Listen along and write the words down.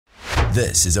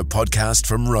This is a podcast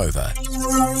from Rover.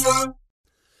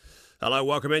 Hello,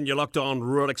 welcome in. You're locked on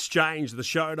Rural Exchange, the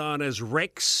show known as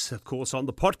Rex. Of course, on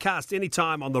the podcast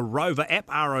anytime on the Rover app,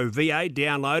 ROVA.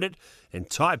 Download it and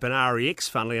type in REX,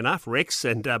 funnily enough, Rex,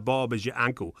 and Bob is your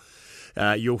uncle.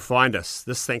 You'll find us.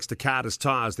 This thanks to Carter's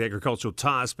Tyres, the agricultural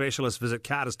tyre specialist. Visit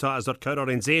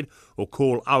carterstyres.co.nz or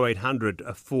call 0800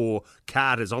 for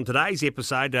Carters. On today's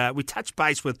episode, we touch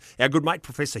base with our good mate,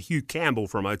 Professor Hugh Campbell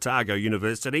from Otago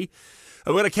University.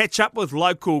 We're going to catch up with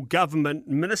local government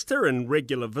minister and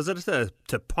regular visitor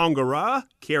to Pongaroa,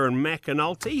 Kieran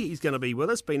McAnulty. He's going to be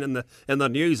with us. Been in the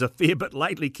news a fair bit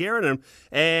lately, Kieran,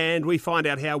 and we find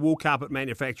out how wool carpet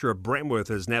manufacturer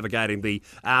Brentworth is navigating the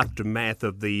aftermath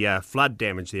of the flood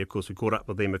damage there. Of course, we caught up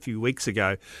with them a few weeks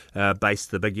ago,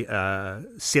 based the big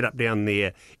setup down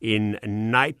there in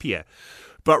Napier.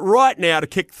 But right now, to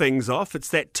kick things off, it's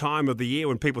that time of the year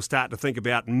when people start to think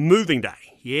about moving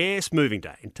day. Yes, moving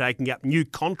day, and taking up new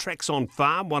contracts on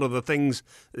farm. One of the things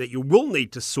that you will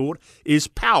need to sort is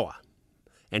power.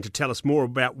 And to tell us more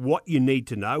about what you need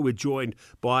to know, we're joined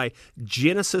by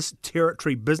Genesis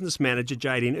Territory Business Manager,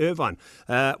 Jadene Irvine.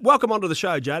 Welcome onto the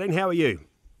show, Jadene. How are you?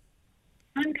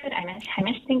 I'm good, Hamish.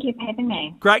 Thank you for having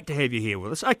me. Great to have you here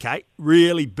with us. Okay,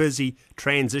 really busy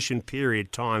transition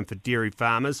period time for dairy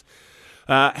farmers.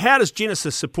 How does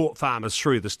Genesis support farmers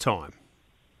through this time?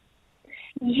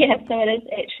 Yeah, so it is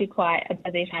actually quite a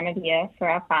busy time of year for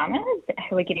our farmers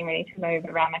who are getting ready to move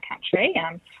around the country.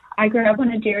 I grew up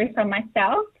on a dairy farm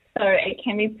myself, so it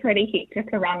can be pretty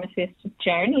hectic around the 1st of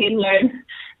June, let alone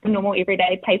the normal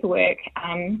everyday paperwork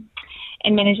and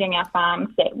managing our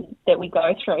farms that we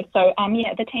go through. So,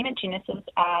 the team at Genesis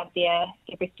are there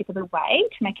every step of the way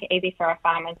to make it easy for our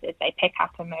farmers as they pick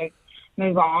up and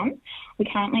move on. We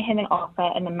currently have an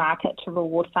offer in the market to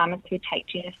reward farmers who take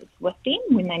Genesis with them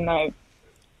when they move.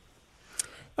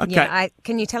 Okay. Yeah,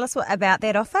 can you tell us about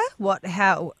that offer?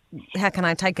 How can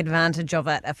I take advantage of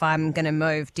it if I'm going to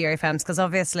move dairy farms? Because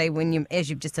obviously, as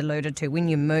you've just alluded to, when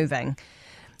you're moving,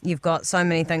 you've got so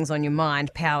many things on your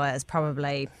mind. Power is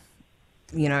probably,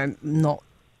 not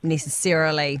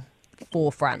necessarily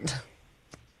forefront.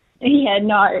 Yeah,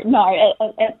 no, it's not.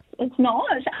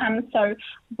 So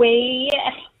we've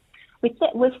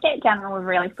sat down and we've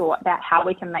really thought about how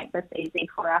we can make this easy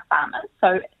for our farmers.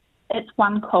 So it's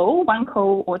one call,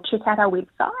 or check out our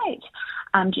website,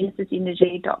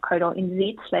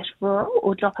 genesisenergy.co.nz/rural,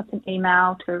 or drop us an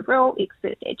email to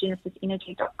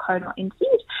ruralexperts@genesisenergy.co.nz,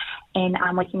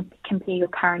 and we can compare your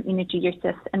current energy use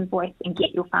invoice and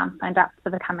get your farm signed up for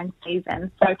the coming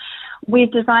season. So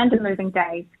we've designed a Moving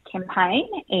Days campaign,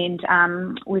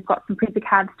 and we've got some prezi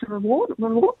cards to reward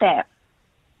that.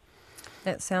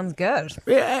 That sounds good.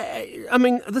 Yeah, I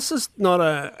mean, this is not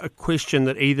a question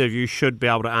that either of you should be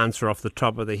able to answer off the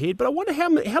top of the head, but I wonder how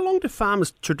long do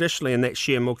farmers traditionally in that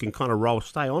share milking kind of role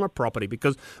stay on a property?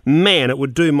 Because, man, it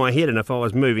would do my head in if I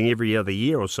was moving every other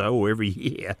year or so, or every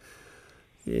year.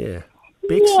 Yeah.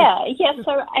 Bex? Yeah.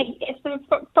 So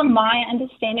from my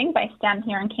understanding, based down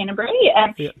here in Canterbury,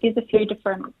 there's a few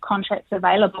different contracts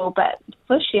available, but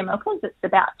for share milkers, it's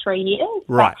about 3 years.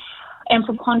 Right. And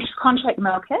for contract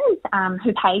milkers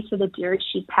who pay for the dairy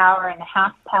shed power and the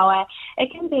house power,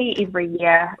 it can be every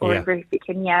year or every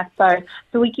second year. So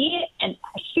we get a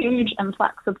huge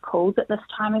influx of calls at this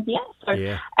time of year. So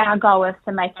our goal is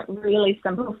to make it really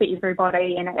simple for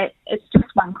everybody, and it's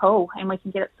just one call, and we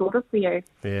can get it sorted for you.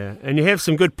 Yeah, and you have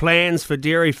some good plans for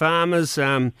dairy farmers.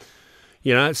 It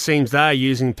seems they're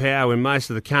using power when most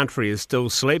of the country is still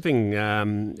sleeping.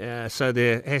 So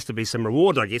there has to be some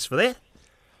reward, I guess, for that.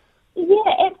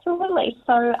 Yeah, absolutely.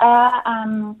 So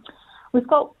we've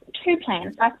got two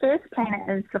plans. Our first plan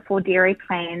is the For Dairy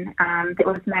plan that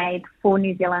was made for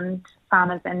New Zealand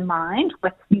farmers in mind,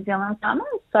 with New Zealand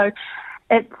farmers. So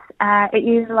it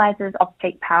utilises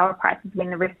off-peak power prices when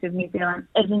the rest of New Zealand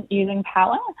isn't using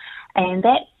power, and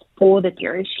that's for the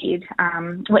dairy shed,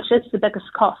 which is the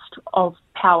biggest cost of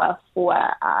power for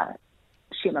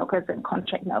share milkers and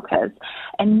contract milkers,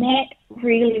 and that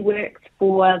really works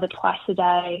for the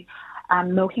twice-a-day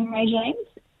milking regimes.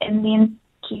 And then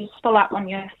to just follow up on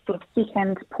your sort of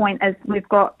second point is we've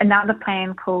got another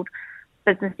plan called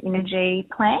Business Energy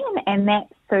Plan, and that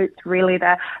suits really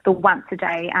the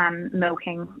once-a-day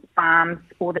milking farms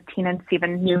or the 10 and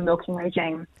 7 new milking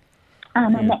regime.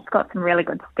 And that's got some really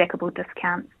good stackable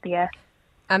discounts there.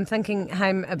 I'm thinking,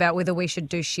 Haim, about whether we should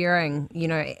do sharing,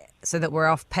 so that we're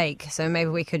off peak. So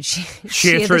maybe we could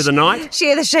share through the night?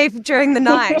 Share the sheep during the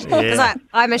night. Because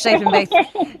I'm a sheep and beef.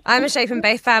 I'm a sheep and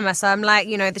beef farmer, so I'm like,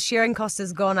 the shearing cost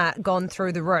has gone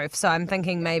through the roof. So I'm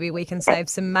thinking maybe we can save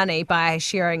some money by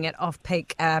shearing it off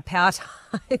peak power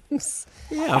times.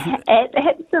 Yeah,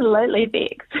 Absolutely,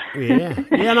 Bex. Yeah.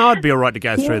 No, I'd be all right to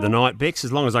go through the night, Bex,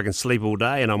 as long as I can sleep all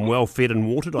day and I'm well fed and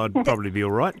watered. I'd probably be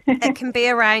all right. It can be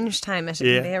arranged, Hamish.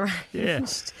 It can be arranged. Yeah.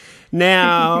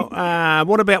 Now,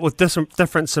 what about with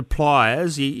different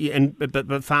suppliers,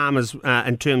 but farmers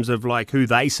in terms of like who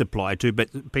they supply to,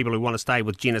 but people who want to stay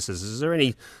with Genesis? Is there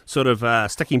any sort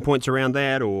of sticking points around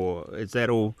that, or is that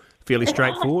all fairly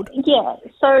straightforward? Yeah,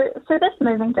 so this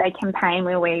Moving Day campaign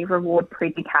where we reward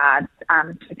Prezi cards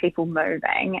to people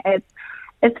moving,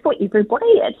 it's for everybody.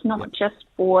 It's not just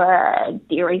for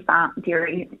dairy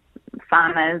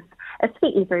farmers. It's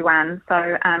for everyone.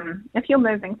 So if you're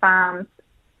moving farms,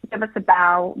 give us a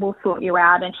bell. We'll sort you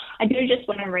out. And I do just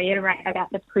want to reiterate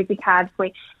about the Prezi cards.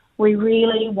 We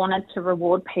really wanted to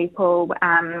reward people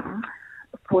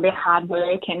for their hard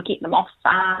work and get them off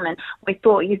farm. And we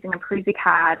thought using a Prezi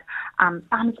card,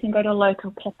 farmers can go to a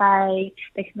local cafe,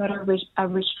 they can go to a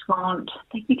restaurant,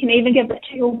 you can even give it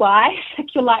to your wife if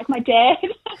you're like my dad,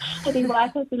 happy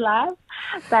wife, happy life.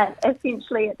 But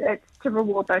essentially it's to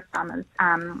reward those farmers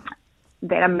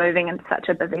that are moving in such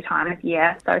a busy time of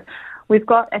year. So we've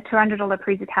got a $200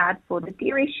 Prezi card for the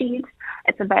dairy shed.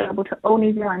 It's available to all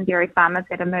New Zealand dairy farmers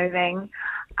that are moving.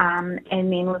 And then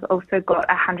we've also got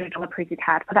a $100 Prezi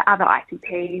card for the other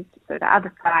ICPs, so the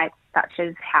other sites such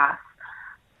as house,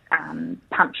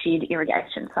 pump shed,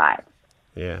 irrigation sites.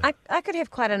 Yeah. I could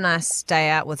have quite a nice day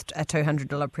out with a $200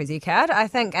 Prezi card. I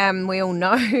think we all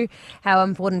know how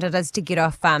important it is to get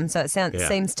off farm, so it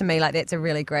seems to me like that's a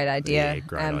really great idea,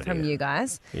 from you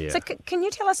guys. Yeah. So can you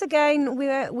tell us again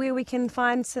where we can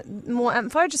find more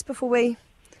info just before we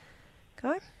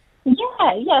go?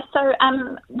 Yeah. So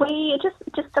we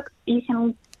you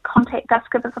can contact us,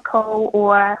 give us a call,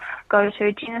 or go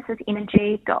to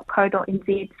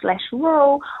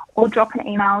genesisenergy.co.nz/rural, or drop an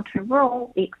email to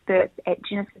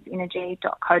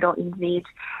ruralexperts@genesisenergy.co.nz,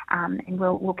 and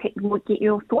we'll get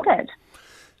you all sorted.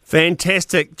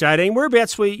 Fantastic, Jadene.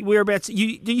 Whereabouts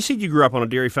you said you grew up on a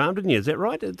dairy farm, didn't you? Is that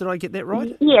right? Did I get that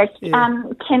right? Yes,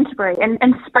 Canterbury and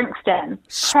Springston.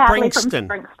 Proudly from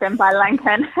Springston by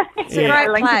Lincoln. Great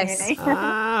place.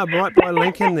 Right by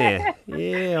Lincoln there.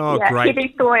 Yeah, great.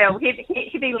 Heavy soil,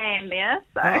 heavy land there.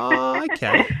 So. Oh,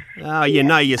 okay. Oh, you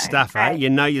know your stuff, eh? You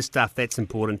know your stuff. That's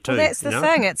important too. Well, that's the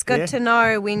thing. It's good to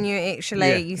know when you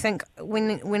actually, you think,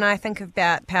 when I think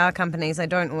about power companies, I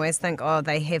don't always think,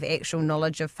 they have actual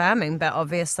knowledge of farming, but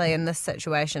obviously in this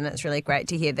situation it's really great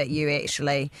to hear that you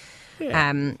actually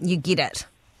you get it.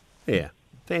 Yeah,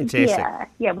 fantastic.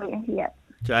 Yeah.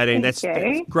 Jadene, that's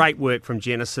great work from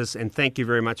Genesis, and thank you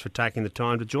very much for taking the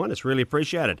time to join us. Really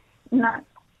appreciate it. No,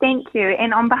 thank you.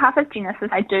 And on behalf of Genesis,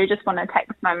 I do just want to take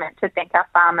this moment to thank our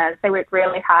farmers. They work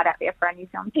really hard out there for our New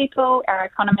Zealand people, our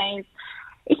economies,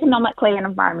 economically and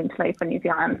environmentally for New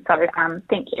Zealand. So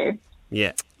thank you.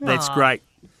 Yeah, that's great.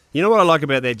 You know what I like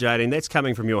about that, Jadene? That's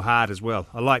coming from your heart as well.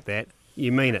 I like that.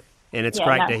 You mean it, and it's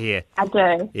great to hear. I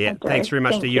do. Yeah, thanks very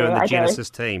much to you and the Genesis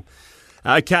team.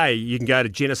 Okay, you can go to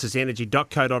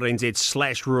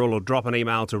genesisenergy.co.nz/rural, or drop an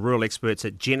email to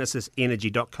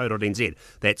ruralexperts@genesisenergy.co.nz.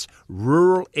 That's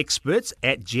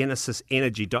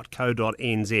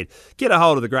ruralexperts@genesisenergy.co.nz. Get a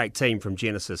hold of the great team from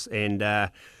Genesis, and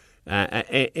Bex,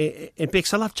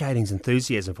 I love Jadene's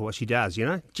enthusiasm for what she does,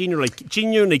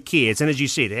 genuinely cares, and as you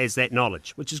said, has that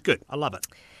knowledge, which is good. I love it.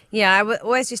 Yeah, I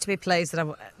always used to be pleased that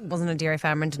I wasn't a dairy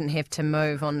farmer and didn't have to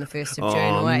move on the 1st of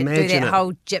June or do that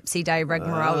whole Gypsy Day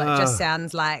rigmarole. It just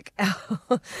sounds like, I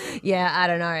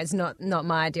don't know, it's not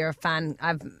my idea of fun.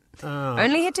 I've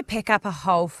only had to pick up a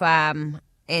whole farm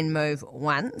and move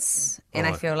once, and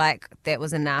I feel like that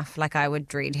was enough. Like, I would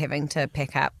dread having to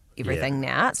pick up everything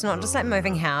now. It's not just like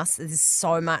moving house. There's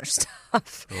so much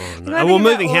stuff.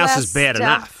 Moving house is bad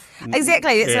enough.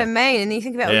 Exactly, that's what I mean. And you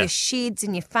think about all your sheds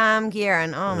and your farm gear,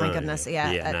 and my goodness,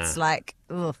 it's like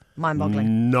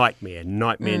mind-boggling. Nightmare.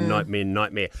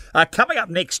 Coming up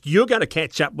next, you're going to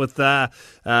catch up with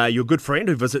your good friend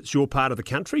who visits your part of the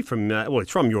country from it's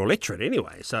from your electorate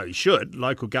anyway, so he should.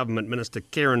 Local Government Minister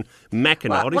Karen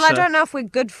McInerney. Well, I don't know if we're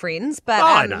good friends, but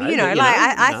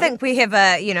I think we have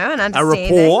an understanding. A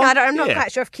rapport. I'm not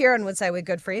quite sure if Karen would say we're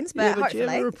good friends, but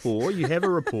hopefully. You have a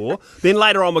rapport. Then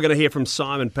later on, we're going to hear from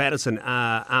Simon Patterson,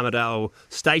 Armadale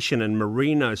Station and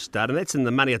Merino Stud, and that's in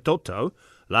the Maniatoto.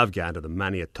 Love going to the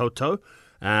Maniatoto.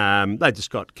 They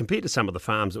just got, compared to some of the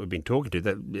farms that we've been talking to,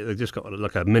 they've just got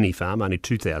like a mini farm, only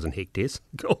 2,000 hectares.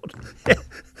 God,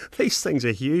 these things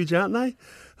are huge, aren't they?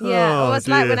 Yeah, Oh, it was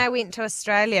like dear. when I went to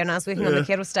Australia and I was working on the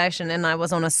kettle station and I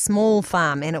was on a small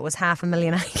farm and it was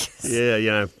 500,000 acres.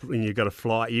 Yeah, when you've got to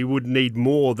fly, you would need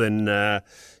more than,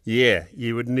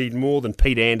 you would need more than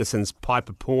Pete Anderson's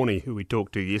Piper Pawnee, who we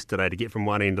talked to yesterday, to get from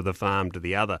one end of the farm to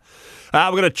the other.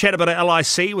 We're going to chat about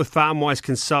LIC with FarmWise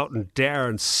consultant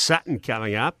Darren Sutton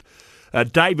coming up.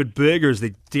 David Berger is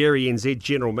the Dairy NZ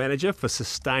General Manager for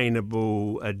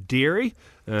Sustainable Dairy.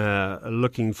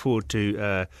 Looking forward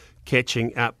to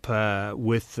catching up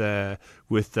with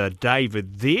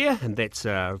David there, and that's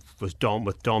with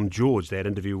Dom George. That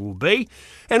interview will be,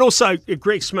 and also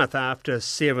Greg Smith after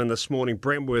 7 this morning.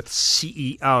 Brentworth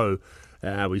CEO.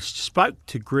 We spoke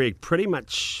to Greg pretty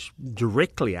much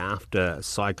directly after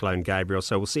Cyclone Gabriel,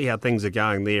 so we'll see how things are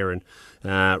going there and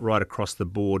right across the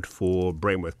board for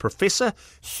Brentworth. Professor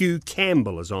Hugh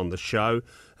Campbell is on the show,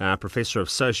 Professor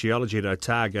of Sociology at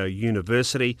Otago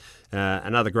University.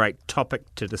 Another great topic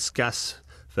to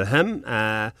for him,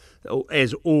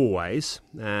 as always.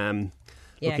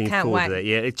 Looking can't forward wait. to that.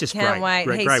 Yeah, it's just Can't wait.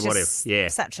 great, He's great just whatever. Yeah.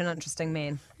 such an interesting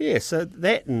man. Yeah, so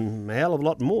that and a hell of a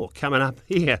lot more coming up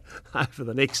here over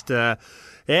the next hour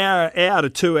to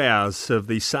 2 hours of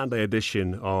the Sunday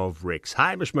edition of Rex.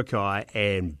 Hamish Mackay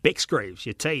and Bex Greaves,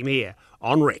 your team here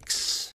on Rex.